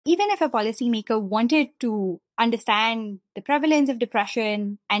even if a policymaker wanted to understand the prevalence of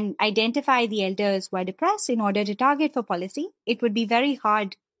depression and identify the elders who are depressed in order to target for policy, it would be very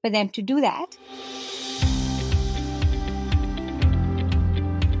hard for them to do that.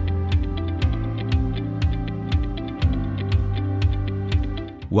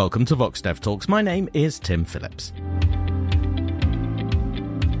 Welcome to VoxDevTalks. My name is Tim Phillips.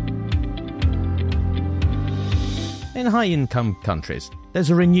 In high-income countries, there's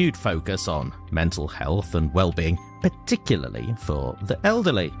a renewed focus on mental health and well-being, particularly for the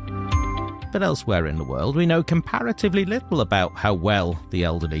elderly. But elsewhere in the world, we know comparatively little about how well the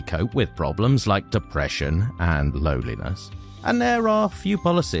elderly cope with problems like depression and loneliness. And there are few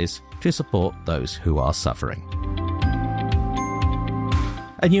policies to support those who are suffering.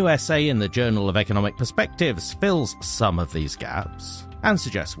 A new essay in the Journal of Economic Perspectives fills some of these gaps and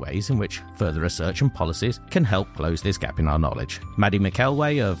suggests ways in which further research and policies can help close this gap in our knowledge. Maddie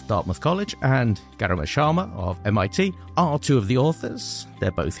McKelway of Dartmouth College and Garima Sharma of MIT are two of the authors.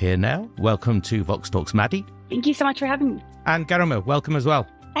 They're both here now. Welcome to Vox Talks, Maddie. Thank you so much for having me. And Garima, welcome as well.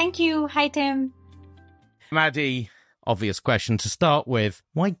 Thank you. Hi, Tim. Maddie, obvious question to start with.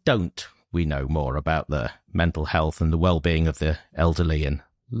 Why don't we know more about the mental health and the well-being of the elderly in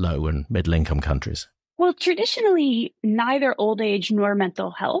low and middle-income countries? Well, traditionally, neither old age nor mental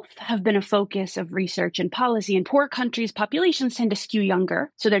health have been a focus of research and policy. In poor countries, populations tend to skew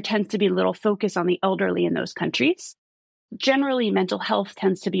younger, so there tends to be little focus on the elderly in those countries. Generally, mental health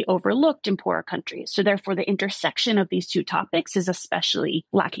tends to be overlooked in poorer countries, so therefore the intersection of these two topics is especially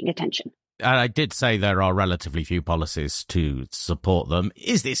lacking attention. I did say there are relatively few policies to support them.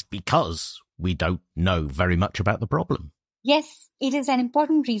 Is this because we don't know very much about the problem? Yes, it is an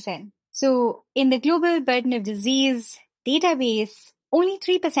important reason. So in the Global Burden of Disease database, only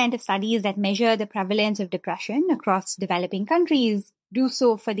 3% of studies that measure the prevalence of depression across developing countries do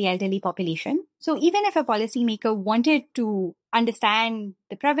so for the elderly population. So even if a policymaker wanted to understand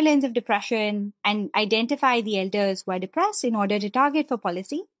the prevalence of depression and identify the elders who are depressed in order to target for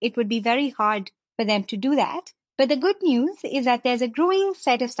policy, it would be very hard for them to do that. But the good news is that there's a growing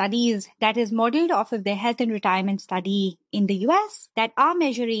set of studies that is modeled off of the health and retirement study in the US that are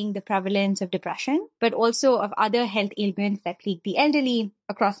measuring the prevalence of depression, but also of other health ailments that plague the elderly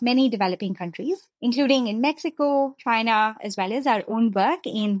across many developing countries, including in Mexico, China, as well as our own work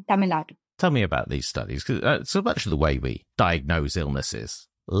in Tamil Nadu. Tell me about these studies, because so much of the way we diagnose illnesses,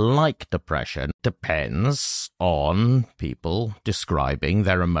 like depression, depends on people describing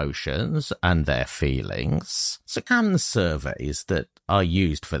their emotions and their feelings. So can surveys that are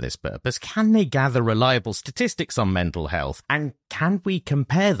used for this purpose, can they gather reliable statistics on mental health? And can we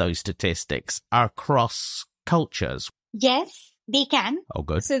compare those statistics across cultures? Yes, they can. Oh,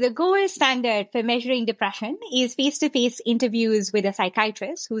 good. So the gold standard for measuring depression is face-to-face interviews with a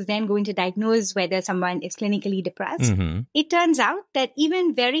psychiatrist who's then going to diagnose whether someone is clinically depressed. Mm-hmm. It turns out that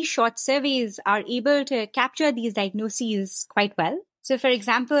even very short surveys are able to capture these diagnoses quite well. So, for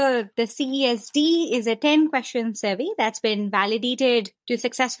example, the CESD is a 10-question survey that's been validated to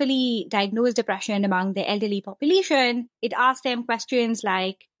successfully diagnose depression among the elderly population. It asks them questions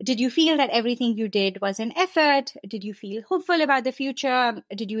like, did you feel that everything you did was an effort? Did you feel hopeful about the future?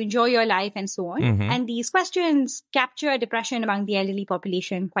 Did you enjoy your life? And so on. Mm-hmm. And these questions capture depression among the elderly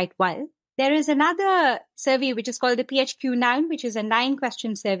population quite well. There is another survey which is called the PHQ-9, which is a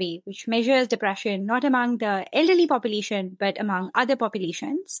 9-question survey, which measures depression not among the elderly population, but among other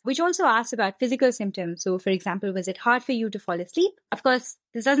populations, which also asks about physical symptoms. So, for example, was it hard for you to fall asleep? Of course,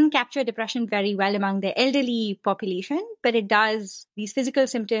 this doesn't capture depression very well among the elderly population, but it does. These physical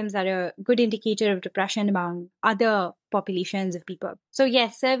symptoms are a good indicator of depression among other populations of people. So,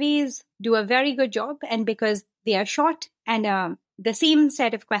 yes, surveys do a very good job. And because they are short and the same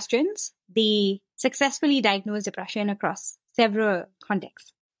set of questions, they successfully diagnose depression across several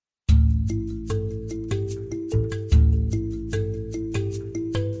contexts.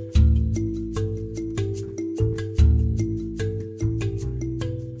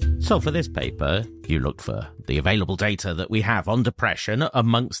 So for this paper, you looked for the available data that we have on depression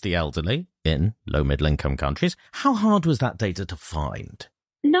amongst the elderly in low middle income countries. How hard was that data to find?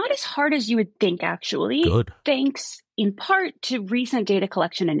 Not as hard as you would think, actually. Good. Thanks in part to recent data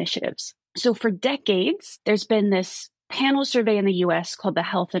collection initiatives. So for decades, there's been this panel survey in the US called the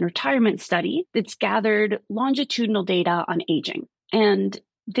Health and Retirement Study that's gathered longitudinal data on aging. And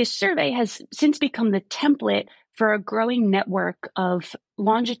this survey has since become the template for a growing network of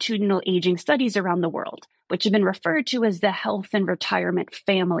longitudinal aging studies around the world, which have been referred to as the Health and Retirement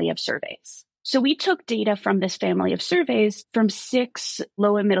family of surveys. So we took data from this family of surveys from 6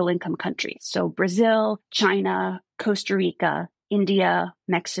 low and middle income countries. So Brazil, China, Costa Rica, India,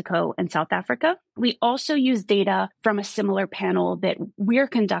 Mexico, and South Africa. We also use data from a similar panel that we're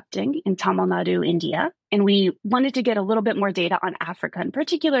conducting in Tamil Nadu, India. And we wanted to get a little bit more data on Africa in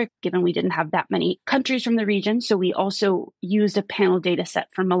particular, given we didn't have that many countries from the region. So we also used a panel data set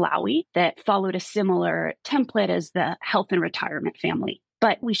from Malawi that followed a similar template as the health and retirement family.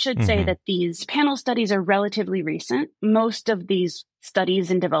 But we should say that these panel studies are relatively recent. Most of these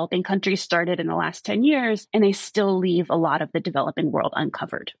studies in developing countries started in the last 10 years, and they still leave a lot of the developing world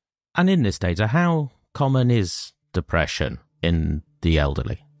uncovered. And in this data, how common is depression in the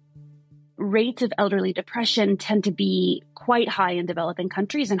elderly? Rates of elderly depression tend to be quite high in developing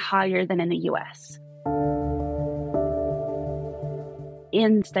countries and higher than in the US.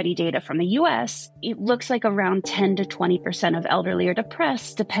 In study data from the US, it looks like around 10 to 20% of elderly are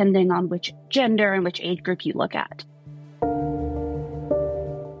depressed, depending on which gender and which age group you look at.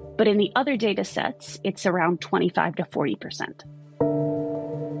 But in the other data sets, it's around 25 to 40%.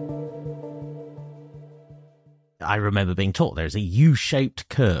 I remember being taught there's a U-shaped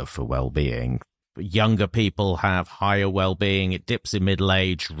curve for well-being. Younger people have higher well-being, it dips in middle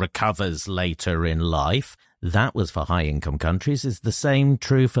age, recovers later in life. That was for high-income countries. Is the same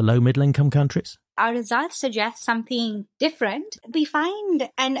true for low-middle-income countries? Our results suggest something different. We find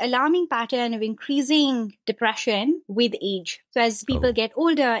an alarming pattern of increasing depression with age. So as people get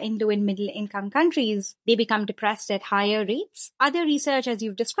older in low and middle income countries, they become depressed at higher rates. Other research, as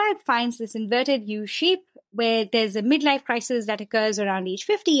you've described, finds this inverted U shape where there's a midlife crisis that occurs around age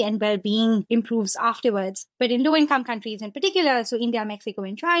 50 and well-being improves afterwards. But in low-income countries in particular, so India, Mexico,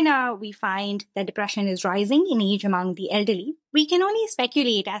 and China, we find that depression is rising in age among the elderly. We can only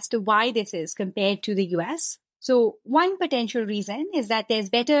speculate as to why this is compared to the US. So one potential reason is that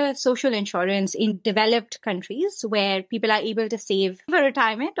there's better social insurance in developed countries where people are able to save for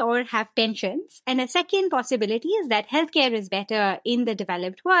retirement or have pensions. And a second possibility is that healthcare is better in the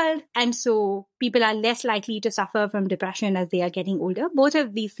developed world. And so people are less likely to suffer from depression as they are getting older. Both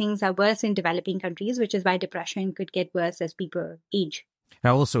of these things are worse in developing countries, which is why depression could get worse as people age.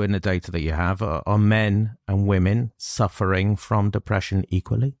 Now, also in the data that you have, are men and women suffering from depression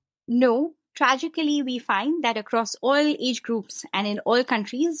equally? No. Tragically, we find that across all age groups and in all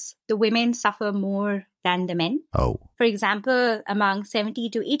countries, the women suffer more than the men. Oh. For example, among 70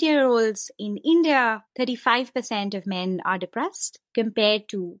 to 80-year-olds in India, 35% of men are depressed compared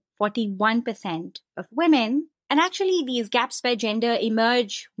to 41% of women. And actually, these gaps by gender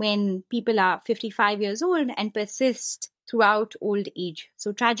emerge when people are 55 years old and persist throughout old age.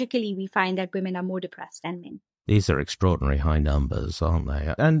 So tragically, we find that women are more depressed than men. These are extraordinary high numbers, aren't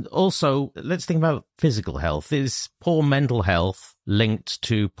they? And also, let's think about physical health. Is poor mental health linked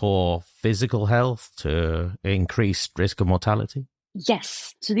to poor physical health, to increased risk of mortality?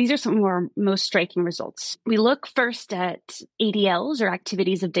 Yes. So these are some of our most striking results. We look first at ADLs, or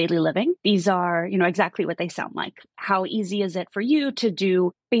activities of daily living. These are, exactly what they sound like. How easy is it for you to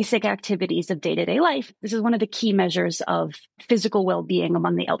do basic activities of day-to-day life? This is one of the key measures of physical well-being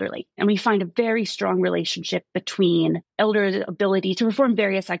among the elderly. And we find a very strong relationship between elders' ability to perform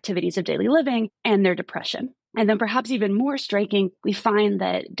various activities of daily living and their depression. And then perhaps even more striking, we find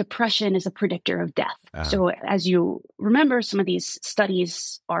that depression is a predictor of death. So as you remember, some of these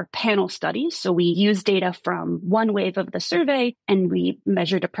studies are panel studies. So we use data from one wave of the survey and we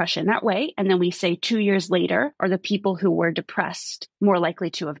measure depression that way. And then we say 2 years later, are the people who were depressed more likely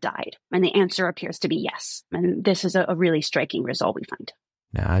to have died? And the answer appears to be yes. And this is a really striking result we find.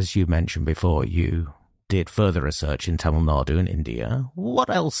 Now, as you mentioned before, you did further research in Tamil Nadu in India. What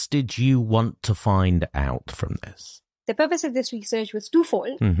else did you want to find out from this? The purpose of this research was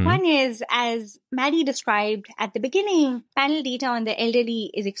twofold. One is, as Maddie described at the beginning, panel data on the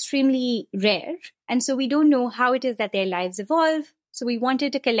elderly is extremely rare. And so we don't know how it is that their lives evolve. So we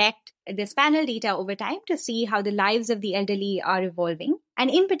wanted to collect this panel data over time to see how the lives of the elderly are evolving. And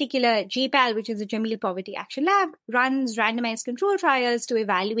in particular, JPAL, which is the Jameel Poverty Action Lab, runs randomized control trials to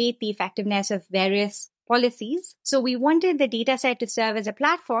evaluate the effectiveness of various policies. So we wanted the data set to serve as a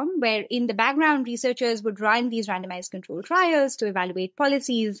platform where in the background, researchers would run these randomized control trials to evaluate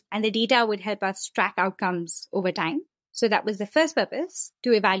policies, and the data would help us track outcomes over time. So that was the first purpose,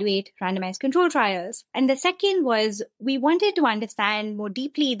 to evaluate randomized control trials. And the second was we wanted to understand more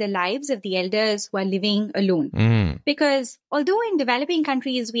deeply the lives of the elders who are living alone. Because although in developing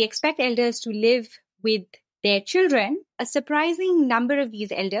countries, we expect elders to live with their children, a surprising number of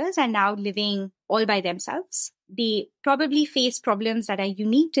these elders are now living all by themselves. They probably face problems that are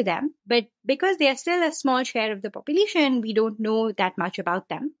unique to them, but because they are still a small share of the population, we don't know that much about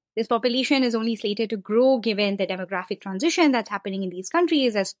them. This population is only slated to grow given the demographic transition that's happening in these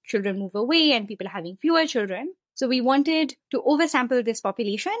countries as children move away and people are having fewer children. So we wanted to oversample this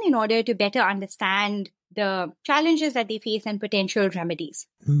population in order to better understand the challenges that they face and potential remedies.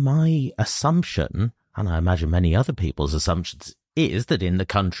 My assumption, and I imagine many other people's assumptions, is that in the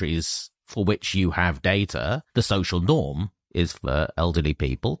countries for which you have data, the social norm is for elderly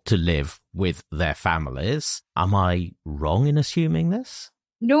people to live with their families. Am I wrong in assuming this?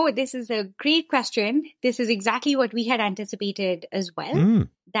 No, this is a great question. This is exactly what we had anticipated as well.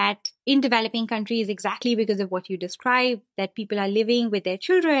 That in developing countries, exactly because of what you described, that people are living with their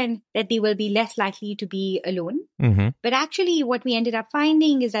children, that they will be less likely to be alone. But actually, what we ended up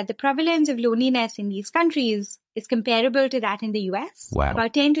finding is that the prevalence of loneliness in these countries is comparable to that in the US. Wow.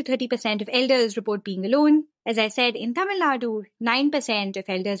 About 10 to 30% of elders report being alone. As I said, in Tamil Nadu, 9% of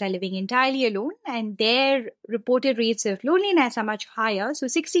elders are living entirely alone, and their reported rates of loneliness are much higher. So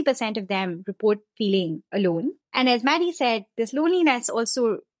 60% of them report feeling alone. And as Maddie said, this loneliness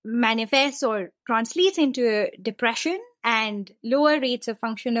also manifests or translates into depression and lower rates of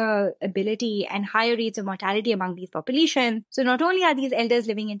functional ability and higher rates of mortality among these populations. So not only are these elders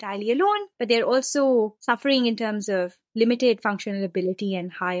living entirely alone, but they're also suffering in terms of limited functional ability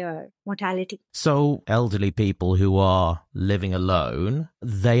and higher mortality. So elderly people who are living alone,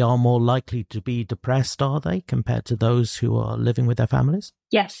 they are more likely to be depressed, are they, compared to those who are living with their families?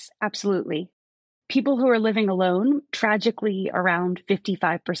 Yes, absolutely. People who are living alone, tragically, around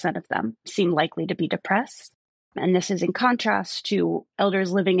 55% of them seem likely to be depressed. And this is in contrast to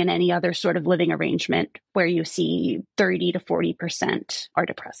elders living in any other sort of living arrangement where you see 30 to 40% are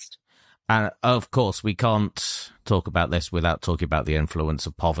depressed. And of course, we can't talk about this without talking about the influence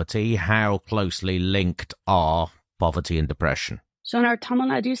of poverty. How closely linked are poverty and depression? So in our Tamil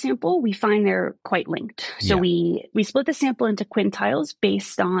Nadu sample, we find they're quite linked. So we split the sample into quintiles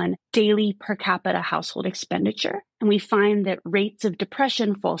based on daily per capita household expenditure. And we find that rates of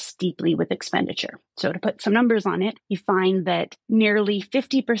depression fall steeply with expenditure. So to put some numbers on it, you find that nearly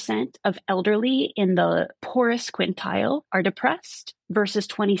 50% of elderly in the poorest quintile are depressed versus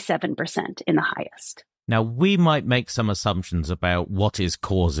 27% in the highest. Now, we might make some assumptions about what is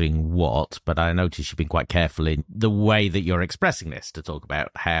causing what, but I notice you've been quite careful in the way that you're expressing this to talk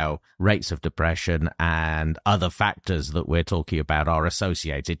about how rates of depression and other factors that we're talking about are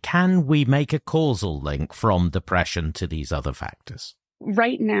associated. Can we make a causal link from depression to these other factors?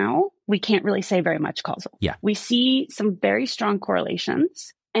 Right now, we can't really say very much causal. Yeah. We see some very strong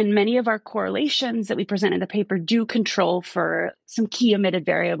correlations. And many of our correlations that we present in the paper do control for some key omitted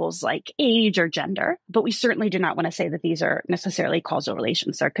variables like age or gender, but we certainly do not want to say that these are necessarily causal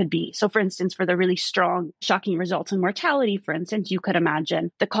relations. There could be. So for instance, for the really strong, shocking results in mortality, for instance, you could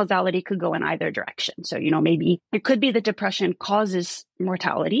imagine the causality could go in either direction. So, maybe it could be that depression causes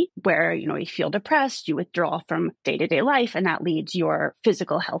mortality where, you feel depressed, you withdraw from day-to-day life, and that leads your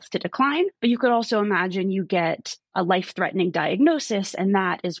physical health to decline. But you could also imagine you get a life-threatening diagnosis, and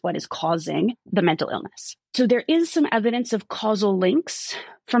that is what is causing the mental illness. So there is some evidence of causal links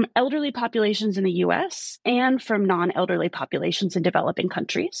from elderly populations in the US and from non-elderly populations in developing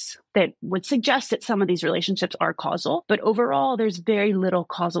countries that would suggest that some of these relationships are causal. But overall, there's very little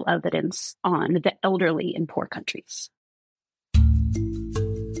causal evidence on the elderly in poor countries.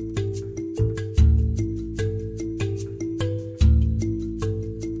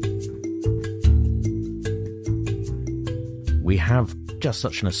 We have just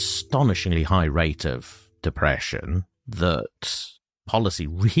such an astonishingly high rate of depression that policy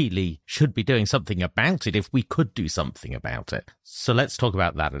really should be doing something about it if we could do something about it. So let's talk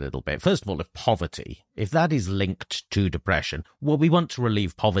about that a little bit. First of all, if poverty, if that is linked to depression, well, we want to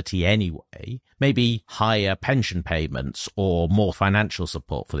relieve poverty anyway. Maybe higher pension payments or more financial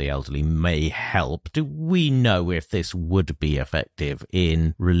support for the elderly may help. Do we know if this would be effective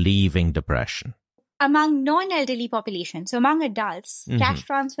in relieving depression? Among non-elderly populations, so among adults, cash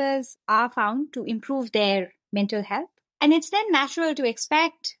transfers are found to improve their mental health. And it's then natural to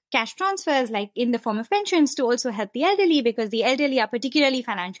expect cash transfers, like in the form of pensions, to also help the elderly because the elderly are particularly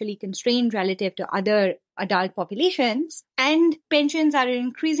financially constrained relative to other adult populations. And pensions are an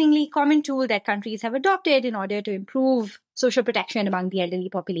increasingly common tool that countries have adopted in order to improve social protection among the elderly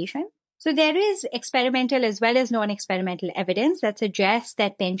population. So there is experimental as well as non-experimental evidence that suggests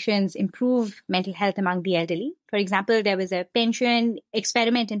that pensions improve mental health among the elderly. For example, there was a pension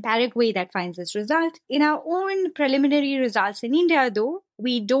experiment in Paraguay that finds this result. In our own preliminary results in India, though,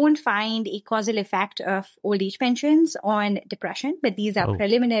 we don't find a causal effect of old age pensions on depression, but these are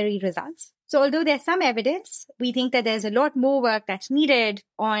preliminary results. So although there's some evidence, we think that there's a lot more work that's needed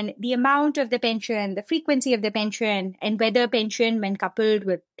on the amount of the pension, the frequency of the pension, and whether pension, when coupled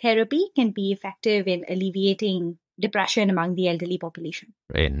with therapy, can be effective in alleviating depression among the elderly population.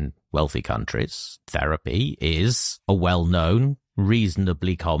 In wealthy countries, therapy is a well-known,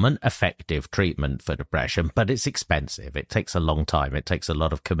 reasonably common, effective treatment for depression, but it's expensive. It takes a long time. It takes a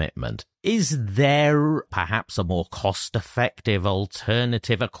lot of commitment. Is there perhaps a more cost-effective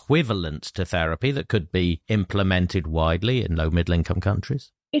alternative equivalent to therapy that could be implemented widely in low-middle-income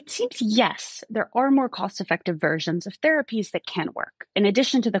countries? It seems yes, there are more cost-effective versions of therapies that can work. In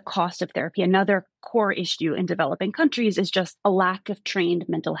addition to the cost of therapy, another core issue in developing countries is just a lack of trained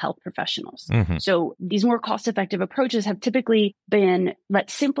mental health professionals. So these more cost-effective approaches have typically been,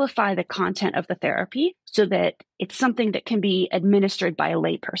 let's simplify the content of the therapy so that it's something that can be administered by a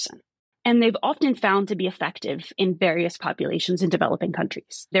layperson. And they've often found to be effective in various populations in developing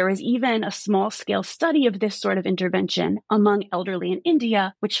countries. There is even a small-scale study of this sort of intervention among elderly in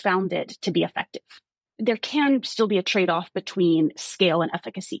India, which found it to be effective. There can still be a trade-off between scale and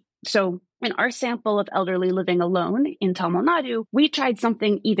efficacy. So in our sample of elderly living alone in Tamil Nadu, we tried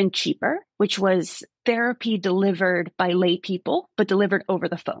something even cheaper, which was therapy delivered by lay people, but delivered over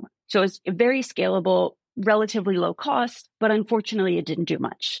the phone. So it's very scalable, relatively low cost, but unfortunately it didn't do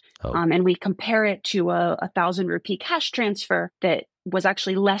much. And we compare it to a 1,000 rupee cash transfer that was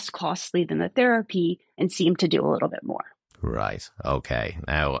actually less costly than the therapy and seemed to do a little bit more. Right. Okay.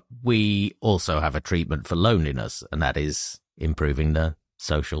 Now, we also have a treatment for loneliness, and that is improving the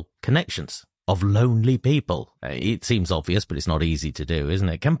social connections of lonely people. It seems obvious, but it's not easy to do, isn't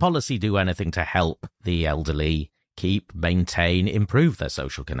it? Can policy do anything to help the elderly keep, maintain, improve their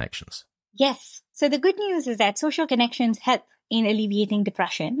social connections? Yes. So the good news is that social connections help in alleviating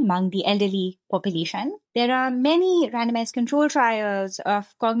depression among the elderly population. There are many randomized control trials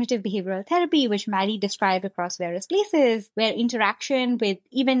of cognitive behavioral therapy, which Maddie described across various places, where interaction with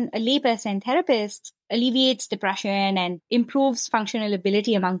even a layperson therapist alleviates depression and improves functional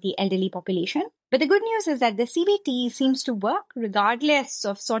ability among the elderly population. But the good news is that the CBT seems to work regardless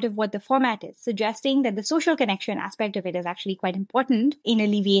of sort of what the format is, suggesting that the social connection aspect of it is actually quite important in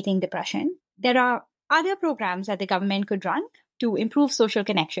alleviating depression. There are other programs that the government could run to improve social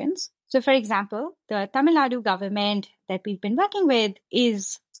connections. So, for example, the Tamil Nadu government that we've been working with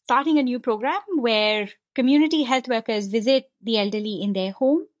is starting a new program where community health workers visit the elderly in their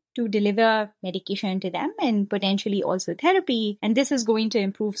home to deliver medication to them and potentially also therapy. And this is going to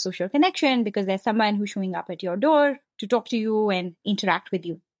improve social connection because there's someone who's showing up at your door to talk to you and interact with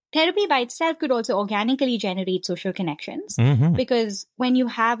you. Therapy by itself could also organically generate social connections because when you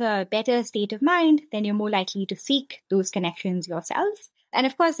have a better state of mind, then you're more likely to seek those connections yourself. And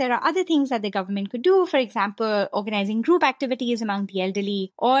of course, there are other things that the government could do. For example, organizing group activities among the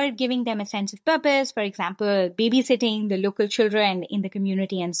elderly or giving them a sense of purpose. For example, babysitting the local children in the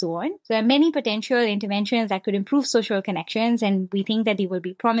community and so on. So there are many potential interventions that could improve social connections, and we think that they will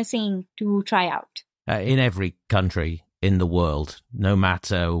be promising to try out. In every country in the world, no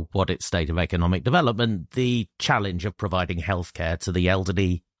matter what its state of economic development, the challenge of providing healthcare to the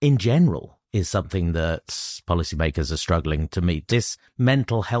elderly in general is something that policymakers are struggling to meet. This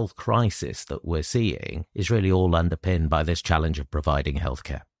mental health crisis that we're seeing is really all underpinned by this challenge of providing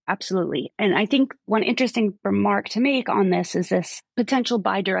healthcare. Absolutely. And I think one interesting remark to make on this is this potential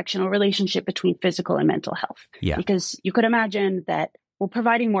bidirectional relationship between physical and mental health. Yeah. Because you could imagine that, well,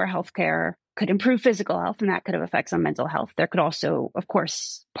 providing more healthcare could improve physical health, and that could have effects on mental health. There could also, of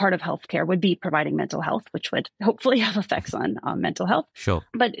course, part of healthcare would be providing mental health, which would hopefully have effects on mental health. Sure.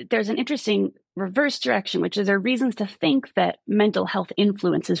 But there's an interesting reverse direction, which is there are reasons to think that mental health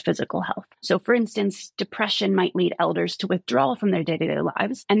influences physical health. So, for instance, depression might lead elders to withdrawal from their day-to-day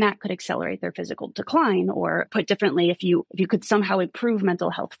lives, and that could accelerate their physical decline. Or put differently, if you could somehow improve mental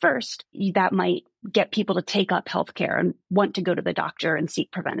health first, that might get people to take up healthcare and want to go to the doctor and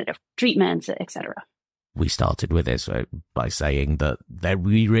seek preventative treatments, etc. We started with this by saying that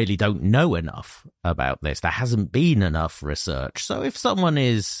we really don't know enough about this. There hasn't been enough research. So if someone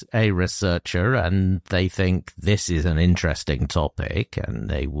is a researcher and they think this is an interesting topic and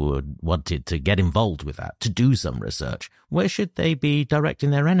they wanted to get involved with that, to do some research, where should they be directing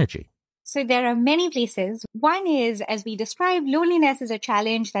their energy? So there are many places. One is, as we described, loneliness is a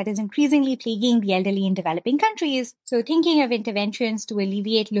challenge that is increasingly plaguing the elderly in developing countries. So thinking of interventions to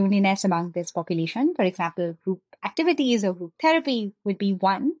alleviate loneliness among this population, for example, group activities or group therapy would be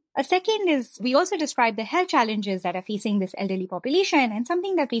one. A second is, we also describe the health challenges that are facing this elderly population, and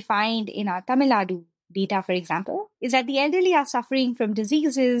something that we find in our Tamil Nadu data, for example, is that the elderly are suffering from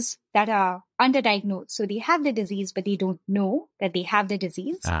diseases that are underdiagnosed. So they have the disease, but they don't know that they have the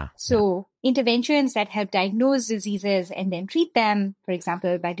disease. Interventions that help diagnose diseases and then treat them, for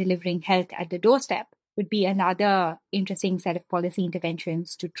example, by delivering health at the doorstep, would be another interesting set of policy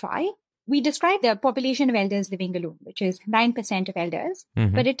interventions to try. we describe the population of elders living alone, which is 9% of elders.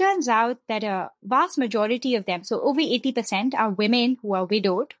 Mm-hmm. But it turns out that a vast majority of them, so over 80%, are women who are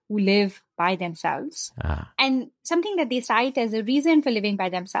widowed, who live by themselves. And something that they cite as a reason for living by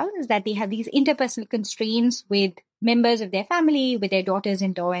themselves is that they have these interpersonal constraints with members of their family, with their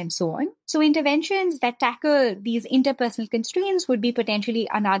daughters-in-law, and so on. So interventions that tackle these interpersonal constraints would be potentially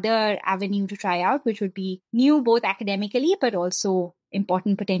another avenue to try out, which would be new both academically, but also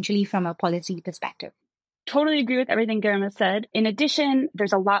important potentially from a policy perspective. Totally agree with everything Garima said. In addition,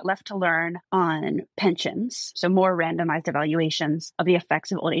 there's a lot left to learn on pensions. So more randomized evaluations of the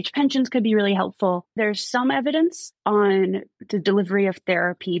effects of old age pensions could be really helpful. There's some evidence on the delivery of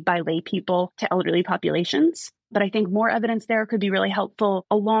therapy by lay people to elderly populations, but I think more evidence there could be really helpful,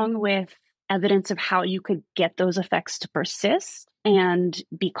 along with evidence of how you could get those effects to persist and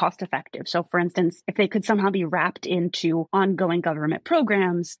be cost effective. So for instance, if they could somehow be wrapped into ongoing government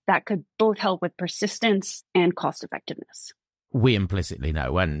programs, that could both help with persistence and cost effectiveness. We implicitly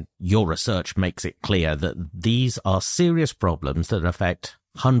know, and your research makes it clear, that these are serious problems that affect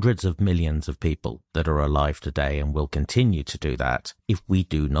hundreds of millions of people that are alive today and will continue to do that if we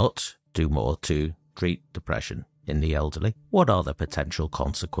do not do more to treat depression in the elderly. What are the potential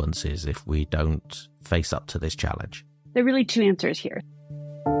consequences if we don't face up to this challenge? There are really two answers here.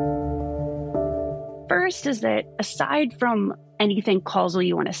 First is that aside from anything causal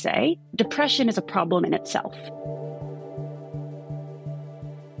you want to say, depression is a problem in itself.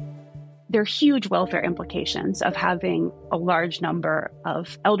 There are huge welfare implications of having a large number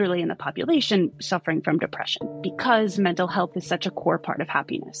of elderly in the population suffering from depression, because mental health is such a core part of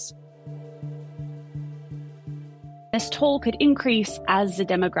happiness. This toll could increase as the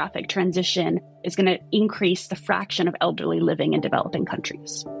demographic transition is going to increase the fraction of elderly living in developing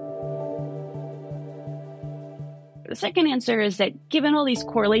countries. The second answer is that given all these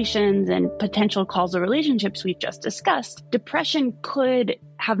correlations and potential causal relationships we've just discussed, depression could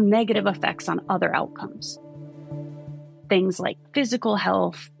have negative effects on other outcomes. Things like physical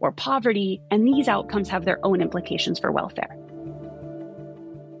health or poverty, and these outcomes have their own implications for welfare.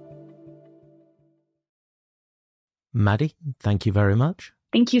 Maddie, thank you very much.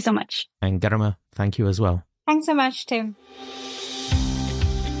 Thank you so much. And Garima, thank you as well. Thanks so much, Tim.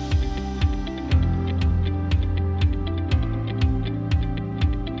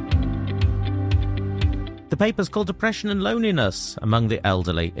 The paper's called Depression and Loneliness Among the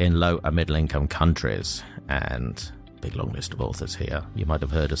Elderly in Low and Middle Income Countries. And big long list of authors here. You might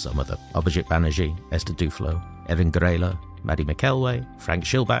have heard of some of them. Abhijit Banerjee, Esther Duflo, Erin Grela, Maddie McKelway, Frank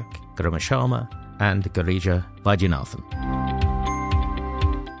Schilbach, Garima Sharma, and Girija Vaidyanathan.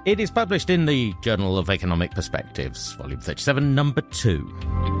 It is published in the Journal of Economic Perspectives, Volume 37, Number 2.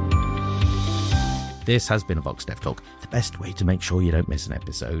 This has been a VoxDevTalk. The best way to make sure you don't miss an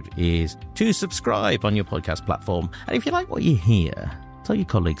episode is to subscribe on your podcast platform. And if you like what you hear, tell your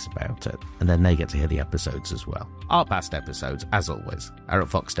colleagues about it, and then they get to hear the episodes as well. Our past episodes, as always, are at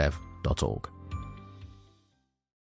VoxDev.org.